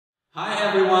Hi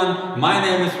everyone, my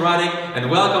name is RADIG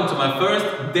and welcome to my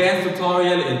first dance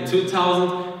tutorial in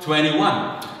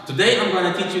 2021. Today I'm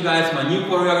going to teach you guys my new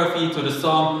choreography to the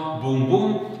song Boom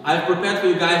Boom. I've prepared for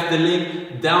you guys the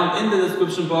link down in the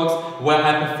description box where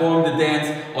I perform the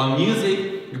dance on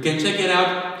music. You can check it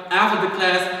out after the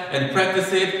class and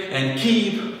practice it and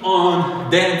keep on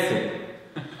dancing.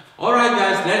 Alright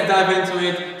guys, let's dive into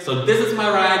it. So this is my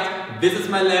right, this is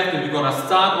my left, and we're gonna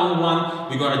start on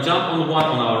one. We're gonna jump on one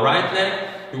on our right leg.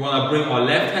 We wanna bring our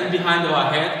left hand behind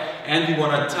our head and we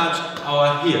wanna touch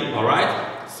our heel,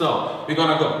 alright? So we're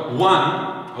gonna go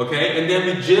one, okay, and then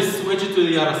we just switch it to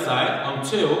the other side on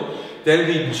two, then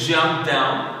we jump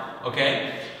down,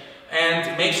 okay,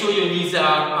 and make sure your knees are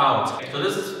out. So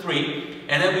this is three,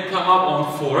 and then we come up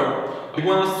on four. We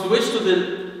wanna switch to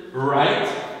the right,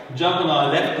 jump on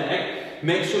our left leg,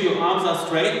 make sure your arms are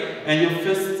straight and your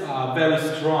fists are very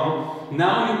strong.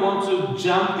 Now you want to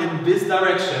jump in this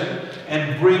direction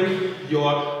and bring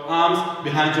your arms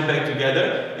behind your back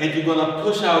together, and you're gonna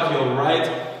push out your right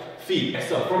feet.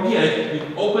 So from here,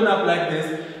 you open up like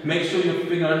this, make sure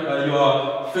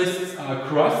your fists are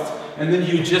crossed, and then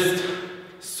you just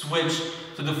switch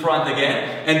to the front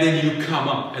again, and then you come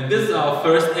up. And this is our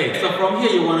first aid. So from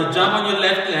here, you wanna jump on your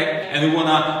left leg, and we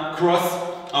wanna cross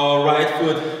our right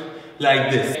foot like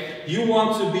this. You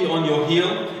want to be on your heel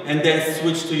and then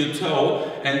switch to your toe,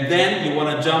 and then you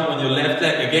want to jump on your left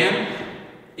leg again.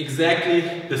 Exactly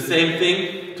the same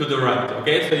thing to the right,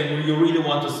 okay? So you really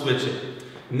want to switch it.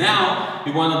 Now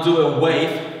you want to do a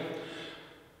wave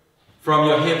from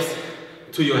your hips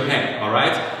to your head,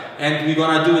 alright? And we're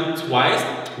gonna do it twice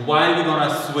while we're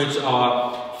gonna switch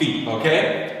our feet,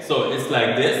 okay? So it's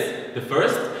like this, the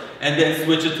first, and then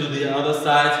switch it to the other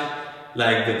side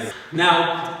like this.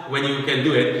 Now, when you can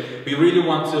do it, we really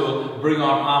want to bring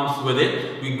our arms with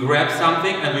it. We grab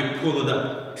something and we pull it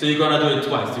up. So you're gonna do it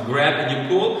twice. You grab and you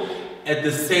pull at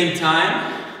the same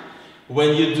time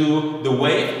when you do the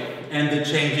wave and the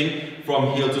changing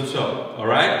from heel to toe.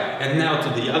 Alright? And now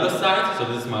to the other side. So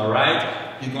this is my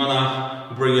right. You're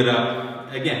gonna bring it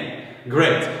up again.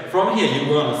 Great. From here,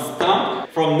 you're gonna stomp.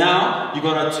 From now, you're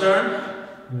gonna turn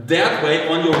that way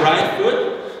on your right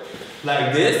foot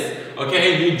like this.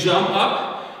 Okay, and you jump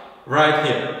up right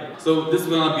here. So this is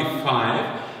gonna be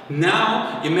 5.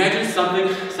 Now imagine something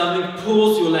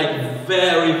pulls you like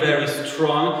very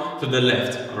strong to the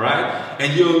left, alright?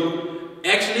 And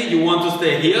you want to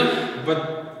stay here,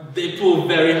 but they pull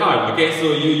very hard, okay?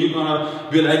 So you're gonna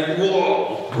be like,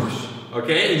 whoa, push,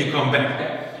 okay? And you come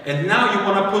back. And now you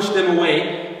wanna push them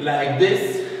away like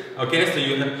this, okay? So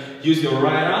you use your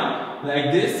right arm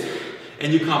like this,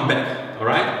 and you come back,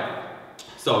 alright?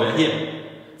 So we're here.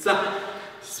 So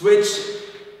switch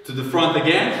to the front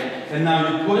again, and now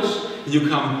you push, you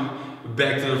come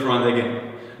back to the front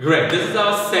again. Great, this is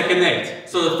our second 8.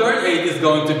 So the third 8 is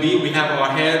going to be, we have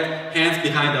our hands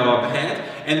behind our head,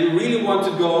 and we really want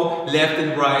to go left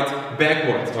and right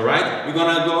backwards, alright? We're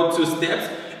gonna go 2 steps,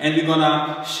 and we're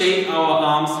gonna shake our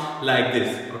arms like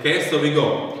this, okay? So we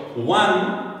go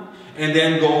 1, and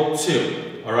then go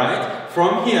 2, alright?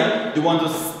 From here, you want to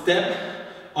step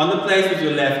on the place with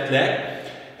your left leg,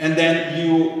 and then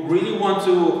you really want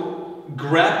to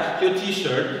grab your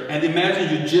t-shirt and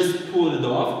imagine you just pull it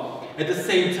off. At the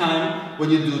same time, when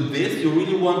you do this, you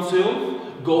really want to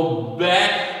go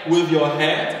back with your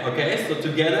head, okay? So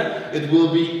together it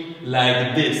will be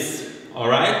like this,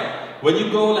 alright? When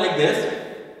you go like this,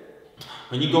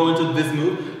 when you go into this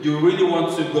move, you really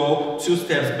want to go 2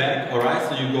 steps back, alright?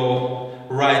 So you go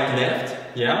right,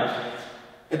 left, yeah?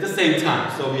 At the same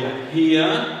time, so we are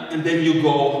here, and then you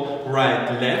go right,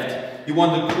 left. You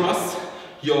want to cross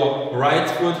your right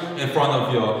foot in front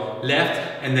of your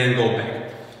left, and then go back.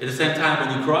 At the same time,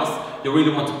 when you cross, you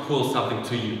really want to pull something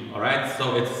to you, alright?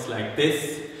 So it's like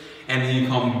this, and then you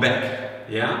come back,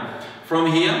 yeah? From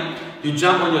here, you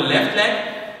jump on your left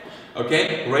leg,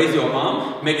 okay? Raise your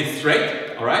arm, make it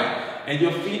straight, alright? And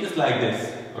your feet is like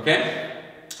this, okay?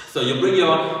 So you bring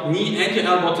your knee and your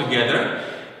elbow together,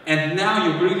 and now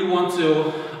you really want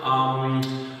to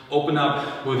open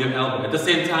up with your elbow. At the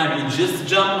same time, you just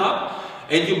jump up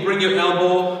and you bring your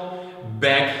elbow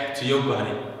back to your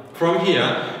body. From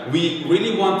here, we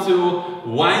really want to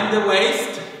wind the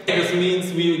waist. This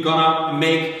means we're gonna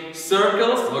make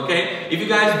circles, okay? If you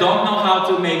guys don't know how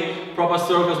to make proper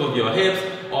circles with your hips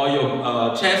or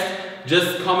your chest,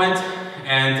 just comment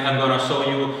and I'm gonna show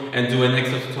you and do an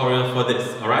extra tutorial for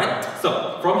this, alright?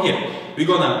 So, from here, we're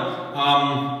gonna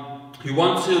we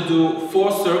want to do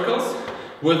 4 circles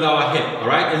with our hip,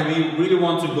 alright? And we really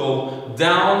want to go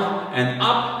down and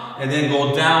up, and then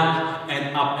go down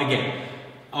and up again.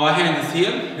 Our hand is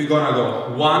here. We're gonna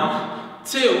go 1,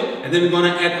 2, and then we're gonna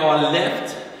add our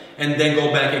left and then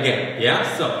go back again.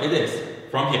 Yeah, so it is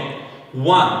from here.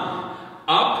 1,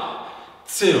 up,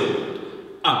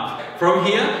 2, up. From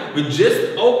here, we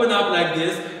just open up like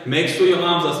this. Make sure your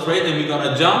arms are straight, and we're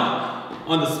gonna jump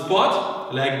on the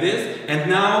spot like this. And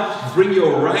now bring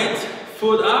your right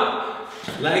foot up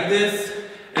like this,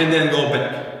 and then go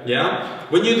back. Yeah.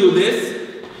 When you do this,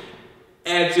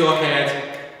 add your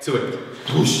head to it.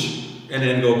 Whoosh, and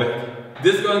then go back.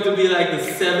 This is going to be like the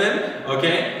 7,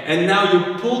 okay? And now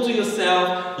you pull to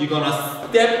yourself, you're gonna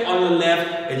step on your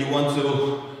left, and you want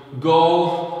to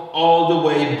go all the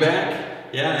way back,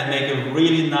 yeah, and make a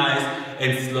really nice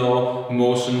and slow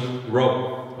motion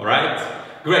roll, all right?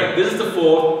 Great, this is the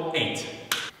 4, 8.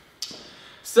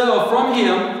 So from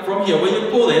here, when you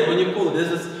pull it,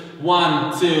 this is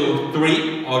 1, 2,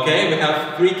 3, okay? We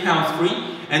have 3 counts free,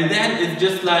 and then it's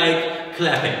just like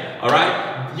clapping, all right?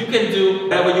 You can do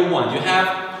whatever you want. You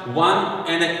have 1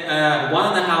 and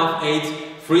a half 8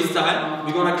 freestyle.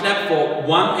 We're gonna clap for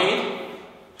 1, 8,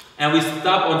 and we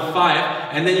stop on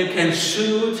 5, and then you can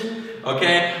shoot,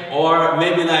 okay, or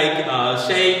maybe like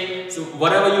shake, so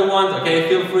whatever you want, okay.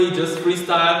 Feel free, just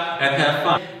freestyle and have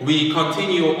fun. We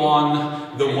continue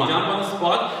on the 1. Jump on the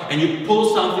spot, and you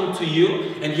pull something to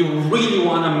you, and you really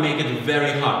want to make it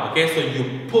very hard, okay. So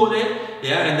you pull it,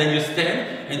 yeah, and then you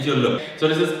stand and you look. So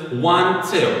this is 1,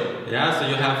 2, yeah. So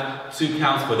you have 2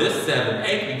 counts for this. 7,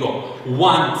 8. We go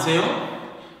 1, 2,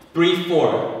 3,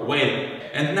 4. Wait,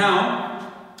 and now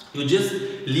you just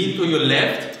lean to your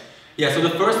left. Yeah. So the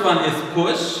first one is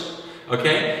push,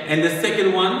 okay, and the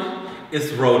second one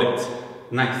is roll it.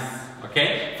 Nice.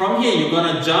 Okay. From here, you're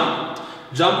gonna jump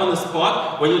on the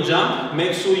spot. When you jump,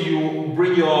 make sure you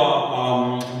bring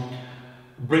your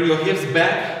hips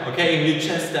back, okay, and your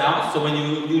chest out. So when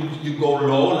you go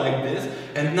low like this,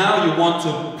 and now you want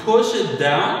to push it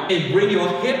down and bring your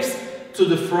hips to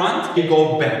the front. You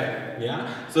go back, yeah.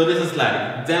 So this is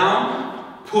like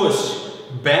down, push,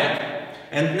 back,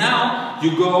 and now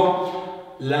you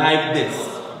go like this,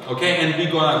 okay. And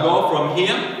we're gonna go from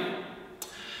here.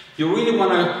 You really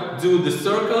wanna do the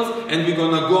circles, and we're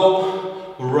gonna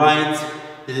go right,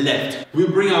 left. We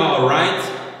bring our right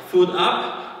foot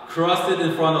up, cross it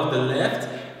in front of the left,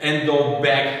 and go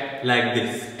back like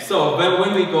this. So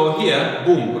when we go here,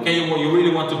 boom, okay, you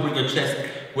really want to bring your chest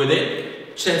with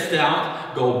it, chest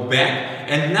out, go back,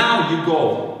 and now you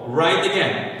go right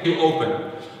again. You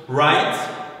open, right,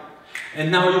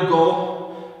 and now you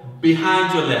go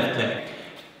behind your left leg.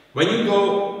 When you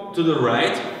go to the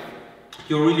right,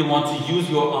 you really want to use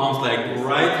your arms like this.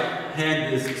 Right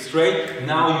hand is straight,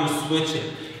 now you switch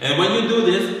it. And when you do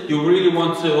this, you really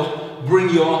want to bring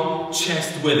your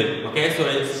chest with it, okay? So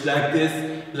it's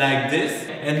like this,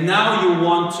 and now you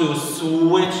want to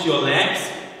switch your legs,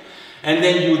 and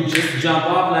then you just jump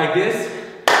up like this,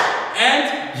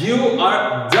 and you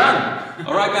are done.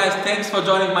 Alright guys, thanks for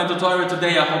joining my tutorial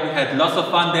today. I hope you had lots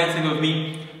of fun dancing with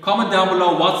me. Comment down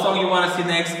below what song you want to see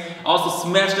next. Also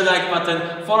smash the like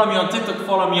button, follow me on TikTok,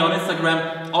 follow me on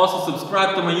Instagram. Also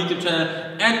subscribe to my YouTube channel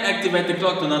and activate the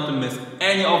clock to not miss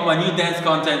any of my new dance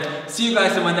content. See you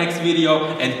guys in my next video,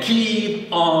 and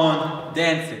keep on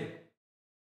dancing.